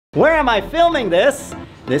Where am I filming this?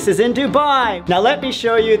 This is in Dubai. Now let me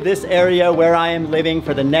show you this area where I am living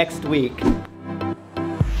for the next week.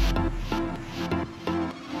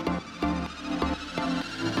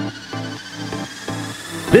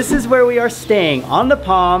 This is where we are staying on the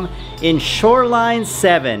Palm in Shoreline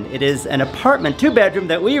 7. It is an apartment, 2-bedroom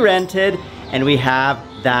that we rented, and we have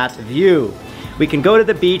that view. We can go to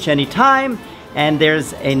the beach anytime, and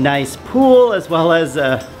there's a nice pool as well as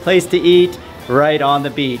a place to eat right on the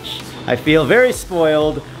beach. I feel very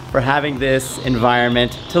spoiled for having this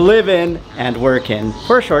environment to live in and work in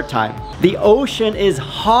for a short time. The ocean is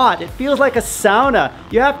hot. It feels like a sauna.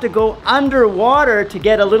 You have to go underwater to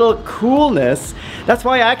get a little coolness. That's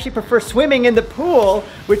why I actually prefer swimming in the pool,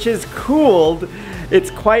 which is cooled.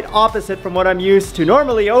 It's quite opposite from what I'm used to.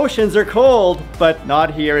 Normally oceans are cold, but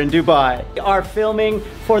not here in Dubai. We are filming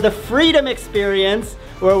for the Freedom Experience,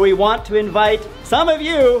 where we want to invite some of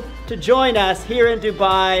you to join us here in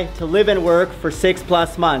Dubai to live and work for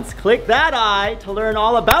 6+ months. Click that eye to learn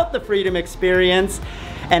all about the Freedom Experience.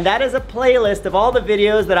 And that is a playlist of all the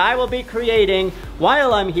videos that I will be creating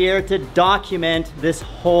while I'm here to document this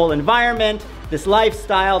whole environment, this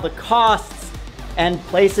lifestyle, the costs, and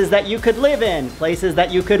places that you could live in, places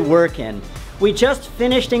that you could work in. We just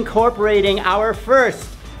finished incorporating our first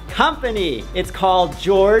company. It's called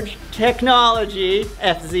George Technology,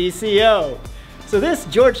 FZCO. So this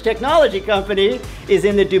George Technology company is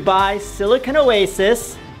in the Dubai Silicon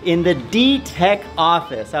Oasis in the D-Tech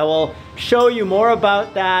office. I will show you more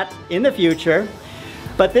about that in the future.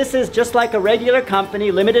 But this is just like a regular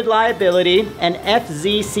company, limited liability, and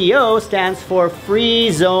FZCO stands for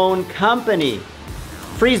Free Zone Company.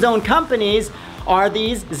 Free Zone companies are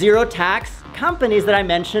these zero tax companies that I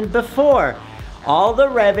mentioned before. All the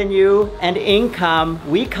revenue and income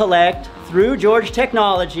we collect through George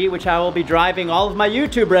Technology, which I will be driving all of my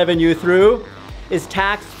YouTube revenue through, is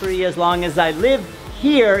tax-free as long as I live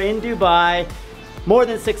here in Dubai more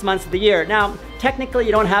than 6 months of the year. Now, technically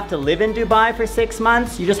you don't have to live in Dubai for 6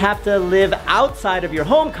 months. You just have to live outside of your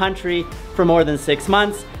home country for more than 6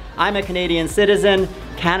 months. I'm a Canadian citizen.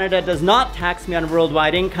 Canada does not tax me on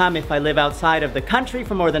worldwide income if I live outside of the country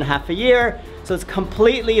for more than half a year. So it's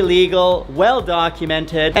completely legal, well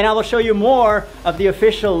documented, and I will show you more of the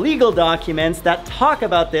official legal documents that talk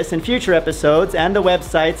about this in future episodes and the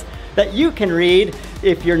websites that you can read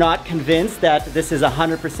if you're not convinced that this is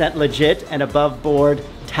 100% legit and above board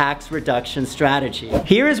tax reduction strategy.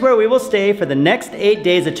 Here is where we will stay for the next 8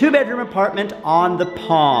 days, a 2-bedroom apartment on the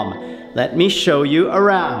Palm. Let me show you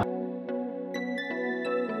around.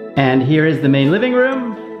 And here is the main living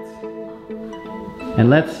room. And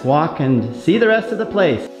let's walk and see the rest of the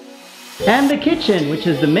place. And the kitchen, which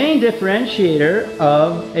is the main differentiator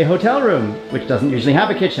of a hotel room, which doesn't usually have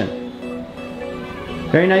a kitchen.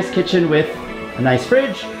 Very nice kitchen with a nice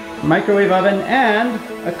fridge, microwave oven, and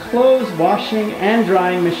a clothes washing and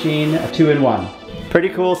drying machine, a 2-in-1. Pretty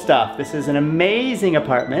cool stuff. This is an amazing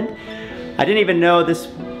apartment. I didn't even know this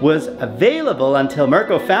was available until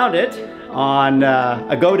Mirko found it on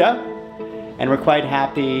Agoda. And we're quite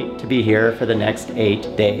happy to be here for the next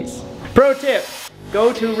 8 days. Pro tip,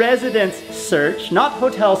 go to residence search, not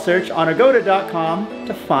hotel search, on agoda.com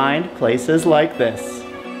to find places like this.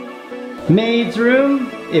 Maid's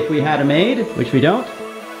room, if we had a maid, which we don't.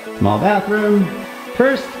 Small bathroom.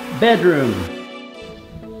 First bedroom,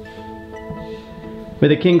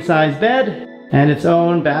 with a king-size bed and its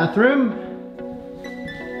own bathroom.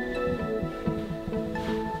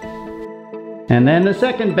 And then the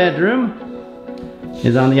second bedroom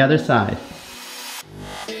is on the other side.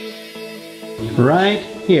 Right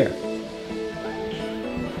here.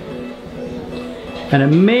 An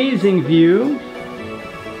amazing view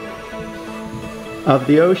of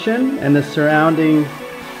the ocean and the surrounding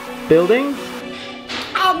buildings.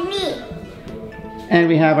 And me. And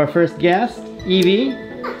we have our first guest, Evie.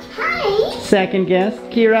 Hi. Second guest,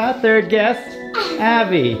 Kira. Third guest,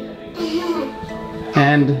 Avi.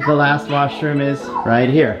 And the last washroom is right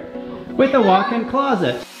here, with a walk-in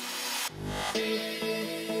closet.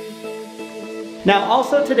 Now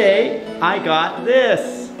also today, I got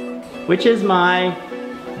this, which is my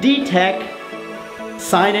D-Tech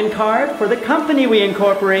sign-in card for the company we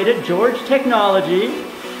incorporated, George Technology.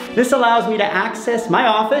 This allows me to access my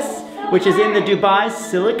office, which is in the Dubai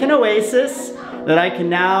Silicon Oasis, that I can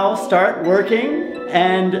now start working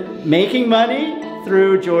and making money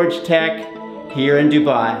through George Tech here in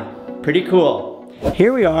Dubai. Pretty cool.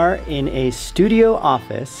 Here we are in a studio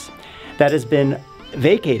office that has been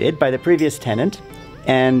vacated by the previous tenant,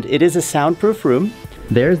 and it is a soundproof room.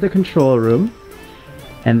 There's the control room,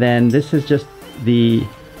 and then this is just the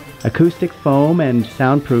acoustic foam and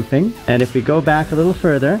soundproofing. And if we go back a little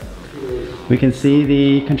further, we can see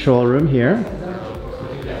the control room here.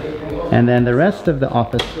 And then the rest of the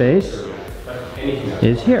office space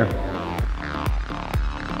is here.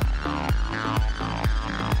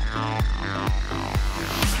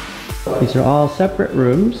 These are all separate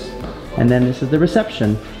rooms. And then this is the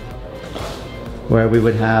reception, where we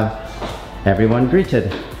would have everyone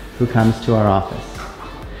greeted who comes to our office.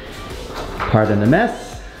 Pardon the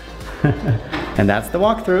mess. And that's the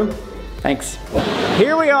walkthrough. Thanks.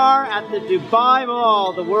 Here we are at the Dubai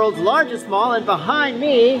Mall, the world's largest mall, and behind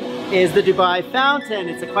me is the Dubai Fountain.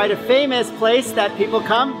 It's quite a famous place that people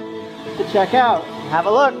come to check out. Have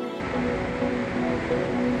a look.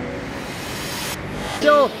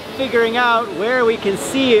 Still figuring out where we can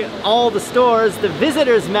see all the stores. The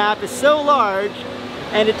visitors map is so large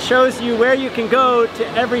and it shows you where you can go to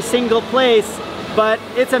every single place, but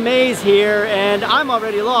it's a maze here and I'm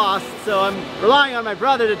already lost, so I'm relying on my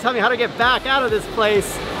brother to tell me how to get back out of this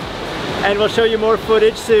place, and we'll show you more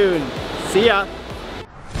footage soon. See ya!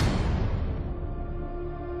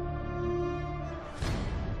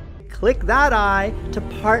 Click that I to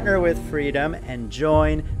partner with Freedom and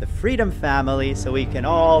join the Freedom family so we can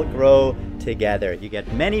all grow together. You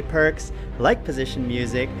get many perks like position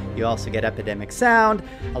music, you also get Epidemic Sound,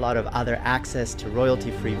 a lot of other access to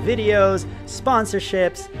royalty-free videos,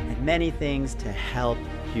 sponsorships, and many things to help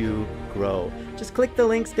you grow. Just click the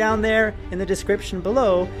links down there in the description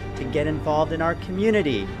below to get involved in our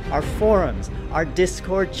community, our forums, our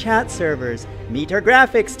Discord chat servers, meet our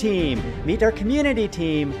graphics team, meet our community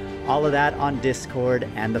team, all of that on Discord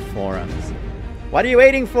and the forums. What are you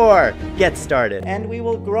waiting for? Get started. And we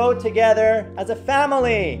will grow together as a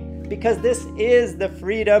family, because this is the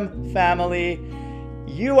Freedom family.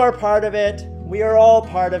 You are part of it, we are all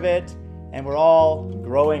part of it, and we're all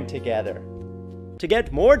growing together. To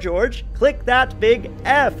get more George, click that big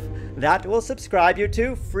F. That will subscribe you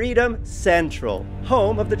to Freedom Central,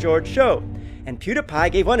 home of The George Show. And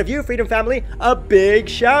PewDiePie gave one of you, Freedom Family, a big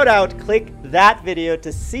shout out. Click that video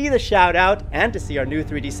to see the shout out and to see our new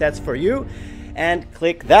 3D sets for you. And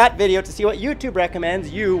click that video to see what YouTube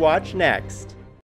recommends you watch next.